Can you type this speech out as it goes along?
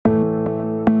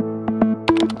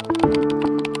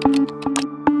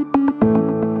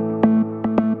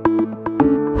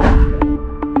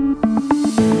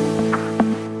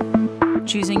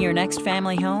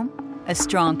family home? A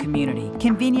strong community,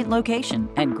 convenient location,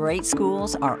 and great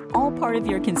schools are all part of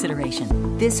your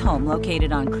consideration. This home,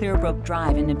 located on Clearbrook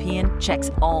Drive in Nepean,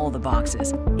 checks all the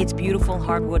boxes. Its beautiful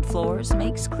hardwood floors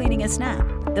makes cleaning a snap.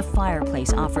 The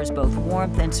fireplace offers both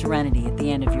warmth and serenity at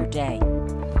the end of your day.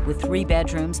 With 3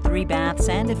 bedrooms, 3 baths,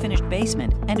 and a finished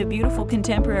basement, and a beautiful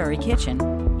contemporary kitchen,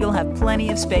 you'll have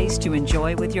plenty of space to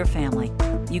enjoy with your family.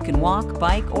 You can walk,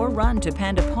 bike, or run to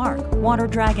Panda Park, Water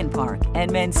Dragon Park,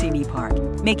 and Mancini Park,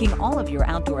 making all of your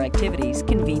outdoor activities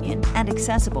convenient and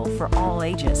accessible for all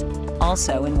ages.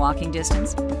 Also in walking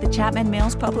distance, the Chapman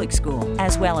Mills Public School,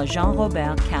 as well as Jean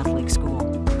Robert Catholic School.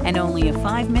 And only a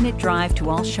 5-minute drive to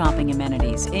all shopping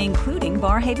amenities, including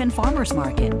Barhaven Farmers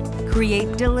Market.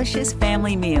 Create delicious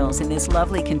family meals in this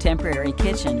lovely contemporary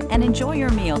kitchen and enjoy your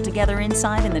meal together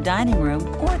inside in the dining room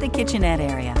or the kitchenette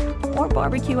area, or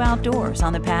barbecue outdoors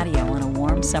on the patio on a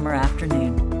warm summer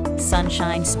afternoon.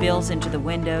 Sunshine spills into the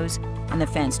windows, and the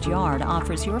fenced yard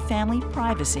offers your family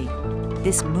privacy.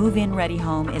 This move-in ready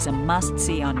home is a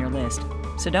must-see on your list,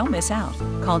 so don't miss out.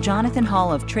 Call Jonathan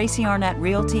Hall of Tracy Arnett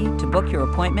Realty to book your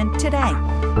appointment today.